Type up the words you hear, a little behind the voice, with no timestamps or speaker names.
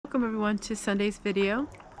Welcome everyone to Sunday's video.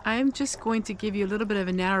 I am just going to give you a little bit of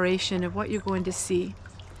a narration of what you're going to see.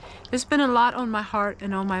 There's been a lot on my heart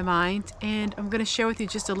and on my mind, and I'm going to share with you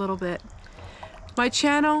just a little bit. My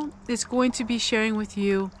channel is going to be sharing with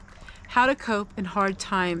you how to cope in hard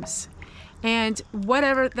times. And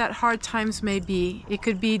whatever that hard times may be, it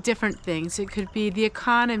could be different things. It could be the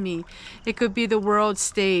economy, it could be the world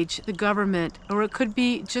stage, the government, or it could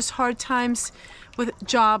be just hard times with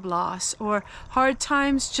job loss, or hard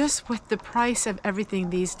times just with the price of everything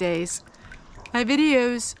these days. My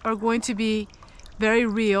videos are going to be very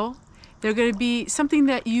real. They're going to be something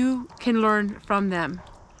that you can learn from them.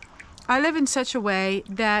 I live in such a way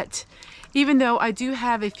that even though I do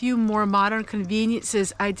have a few more modern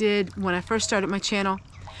conveniences I did when I first started my channel,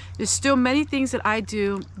 there's still many things that I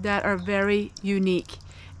do that are very unique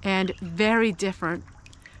and very different.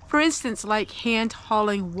 For instance, like hand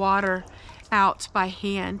hauling water out by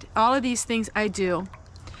hand. All of these things I do.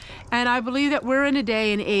 And I believe that we're in a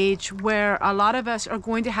day and age where a lot of us are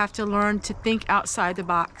going to have to learn to think outside the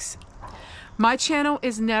box. My channel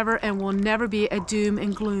is never and will never be a doom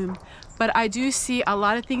and gloom, but I do see a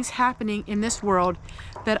lot of things happening in this world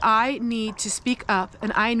that I need to speak up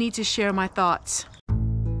and I need to share my thoughts.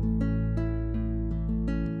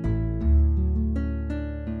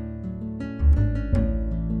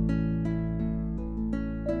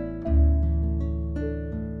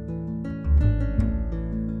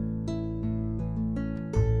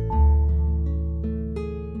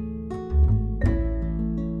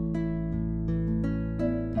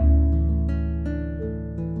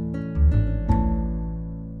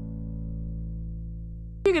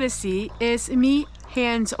 You're going to see is me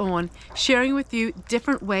hands-on, sharing with you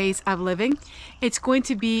different ways of living. It's going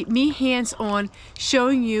to be me hands-on,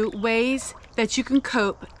 showing you ways that you can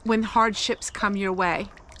cope when hardships come your way.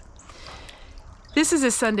 This is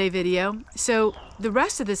a Sunday video, so the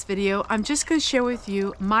rest of this video I'm just going to share with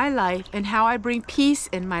you my life and how I bring peace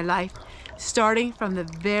in my life, starting from the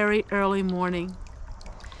very early morning.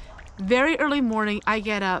 Very early morning I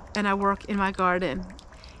get up and I work in my garden.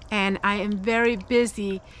 And I am very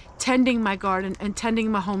busy tending my garden and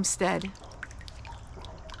tending my homestead.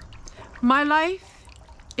 My life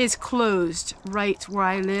is closed right where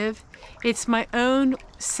I live. It's my own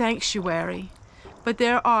sanctuary, but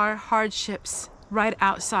there are hardships right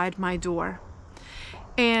outside my door.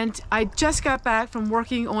 And I just got back from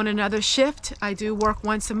working on another shift. I do work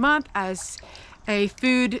once a month as a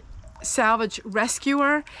food salvage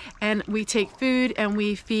rescuer, and we take food and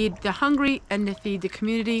we feed the hungry and to feed the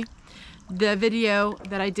community. The video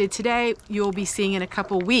that I did today you'll be seeing in a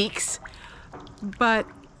couple weeks, but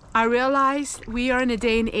I realize we are in a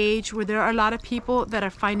day and age where there are a lot of people that are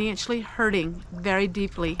financially hurting very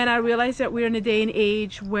deeply, and I realize that we're in a day and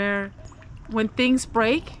age where when things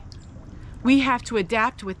break we have to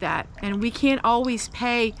adapt with that, and we can't always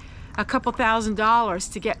pay a couple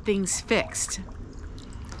 $1,000s to get things fixed.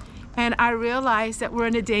 And I realize that we're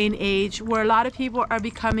in a day and age where a lot of people are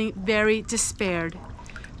becoming very despaired.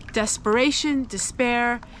 Desperation,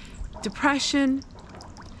 despair, depression.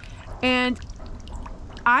 And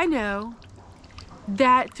I know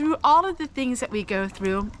that through all of the things that we go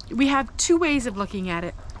through, we have two ways of looking at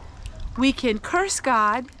it. We can curse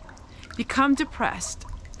God, become depressed,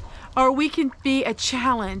 or we can be a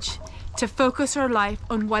challenge to focus our life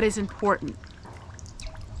on what is important.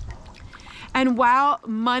 And while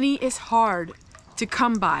money is hard to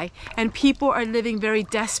come by and people are living very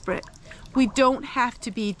desperate, we don't have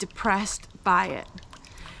to be depressed by it.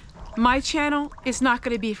 My channel is not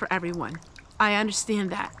going to be for everyone. I understand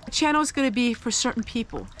that. The channel is going to be for certain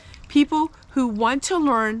people. People who want to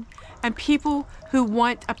learn and people who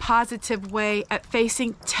want a positive way at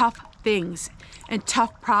facing tough things and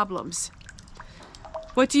tough problems.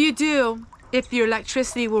 What do you do if your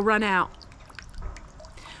electricity will run out?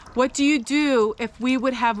 What do you do if we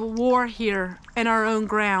would have a war here in our own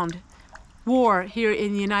ground? War here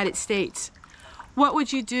in the United States. What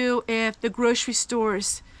would you do if the grocery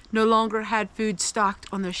stores no longer had food stocked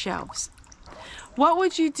on their shelves? What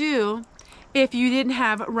would you do if you didn't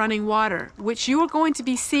have running water, which you are going to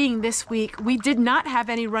be seeing this week? We did not have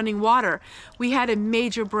any running water. We had a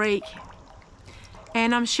major break.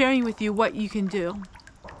 And I'm sharing with you what you can do.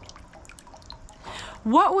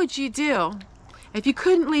 What would you do if you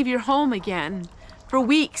couldn't leave your home again for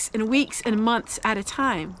weeks and weeks and months at a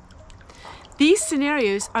time? These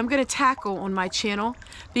scenarios I'm going to tackle on my channel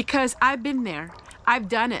because I've been there. I've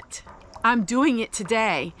done it. I'm doing it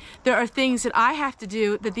today. There are things that I have to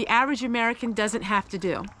do that the average American doesn't have to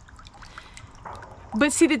do.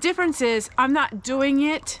 But see, the difference is I'm not doing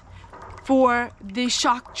it for the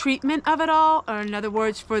shock treatment of it all, or in other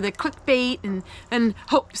words, for the clickbait and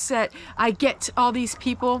hopes that I get all these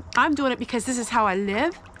people. I'm doing it because this is how I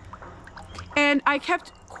live. And I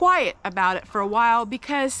kept quiet about it for a while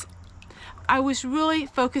because I was really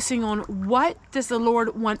focusing on what does the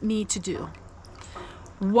Lord want me to do?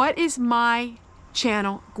 What is my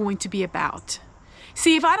channel going to be about?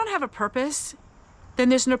 See, if I don't have a purpose, then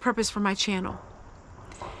there's no purpose for my channel.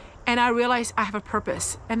 And I realize I have a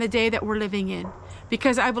purpose in the day that we're living in,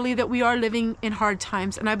 because I believe that we are living in hard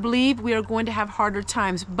times, and I believe we are going to have harder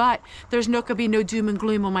times, but there's not going to be no doom and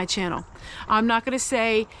gloom on my channel. I'm not going to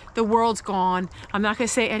say the world's gone. I'm not going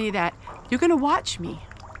to say any of that. You're going to watch me,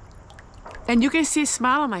 and you're going to see a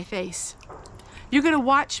smile on my face. You're going to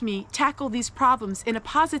watch me tackle these problems in a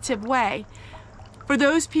positive way for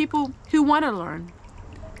those people who want to learn.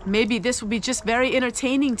 Maybe this will be just very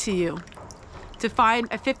entertaining to you, to find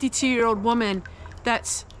a 52-year-old woman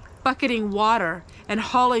that's bucketing water and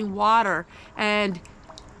hauling water and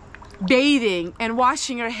bathing and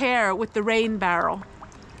washing her hair with the rain barrel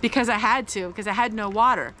because I had to, because I had no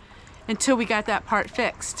water until we got that part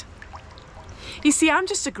fixed. You see, I'm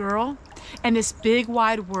just a girl in this big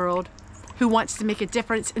wide world who wants to make a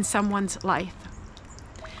difference in someone's life.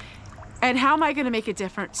 And how am I going to make a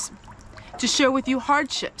difference? To share with you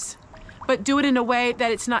hardships, but do it in a way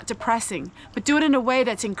that it's not depressing, but do it in a way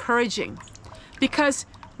that's encouraging. Because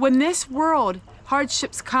when this world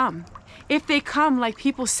hardships come, if they come like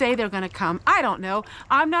people say they're going to come, I don't know.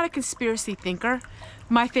 I'm not a conspiracy thinker.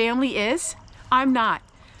 My family is. I'm not.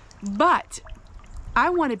 But I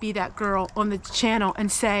want to be that girl on the channel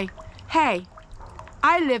and say, hey,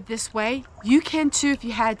 I live this way. You can too if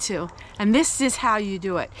you had to. And this is how you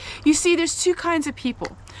do it. You see, there's two kinds of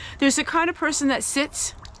people. There's the kind of person that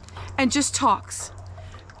sits and just talks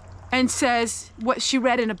and says what she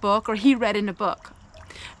read in a book or he read in a book.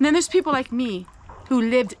 And then there's people like me who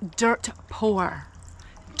lived dirt poor,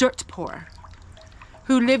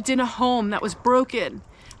 who lived in a home that was broken,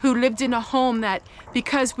 who lived in a home that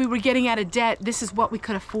because we were getting out of debt, this is what we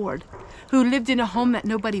could afford, who lived in a home that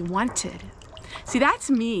nobody wanted. See, that's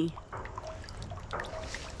me.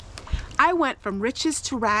 I went from riches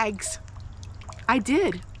to rags. I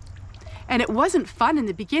did. And it wasn't fun in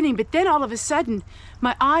the beginning, but then all of a sudden,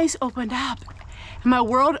 my eyes opened up, and my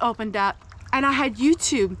world opened up, and I had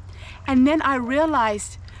YouTube. And then I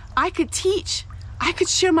realized I could teach. I could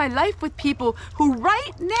share my life with people who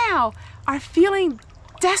right now are feeling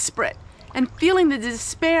desperate and feeling the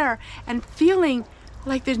despair and feeling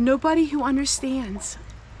like there's nobody who understands.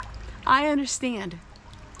 I understand.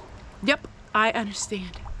 Yep, I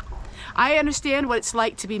understand. I understand what it's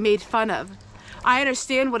like to be made fun of. I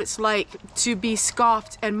understand what it's like to be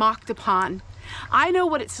scoffed and mocked upon. I know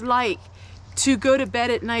what it's like to go to bed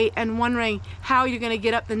at night and wondering how you're going to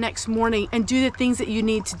get up the next morning and do the things that you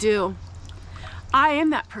need to do. I am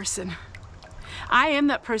that person. I am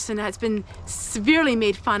that person that's been severely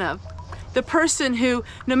made fun of. The person who,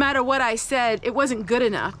 no matter what I said, it wasn't good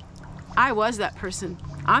enough. I was that person.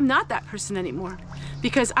 I'm not that person anymore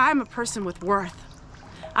because I'm a person with worth.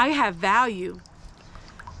 I have value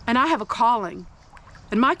and I have a calling.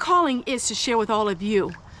 And my calling is to share with all of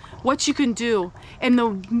you what you can do in the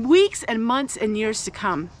weeks and months and years to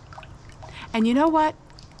come. And you know what?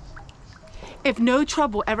 If no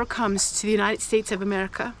trouble ever comes to the United States of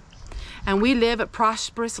America and we live a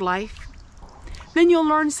prosperous life, then you'll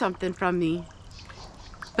learn something from me.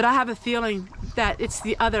 But I have a feeling that it's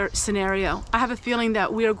the other scenario. I have a feeling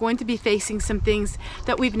that we are going to be facing some things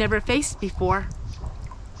that we've never faced before.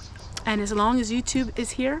 And as long as YouTube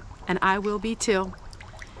is here, and I will be too.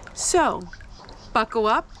 So, buckle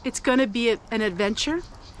up. It's going to be an adventure,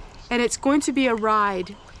 and it's going to be a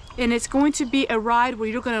ride. And it's going to be a ride where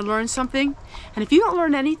you're going to learn something. And if you don't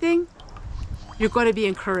learn anything, you're going to be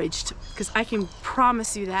encouraged, because I can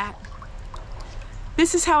promise you that.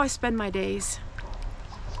 This is how I spend my days.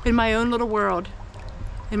 In my own little world,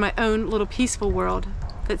 in my own little peaceful world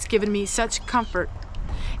that's given me such comfort.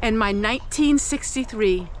 And my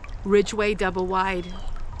 1963 Ridgeway double wide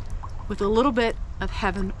with a little bit of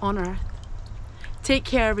heaven on earth. Take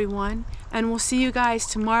care, everyone, and we'll see you guys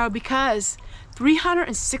tomorrow, because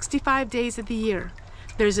 365 days of the year,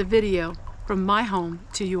 there's a video from my home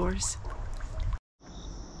to yours.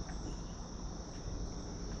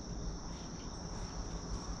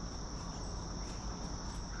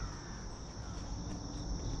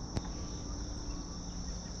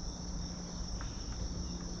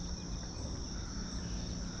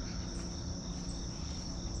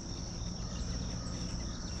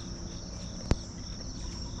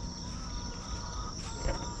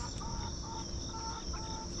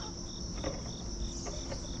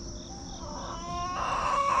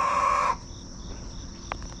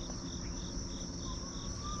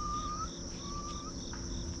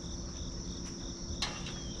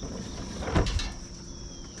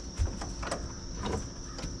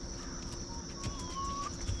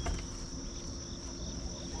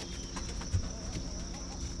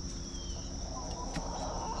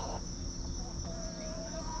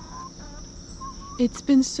 It's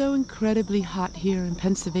been so incredibly hot here in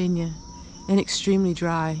Pennsylvania and extremely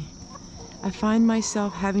dry. I find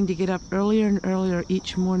myself having to get up earlier and earlier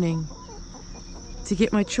each morning to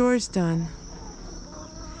get my chores done.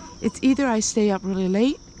 It's either I stay up really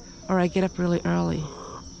late or I get up really early.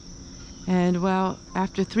 And well,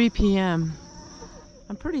 after 3 p.m.,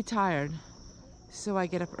 I'm pretty tired, so I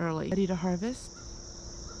get up early. Ready to harvest?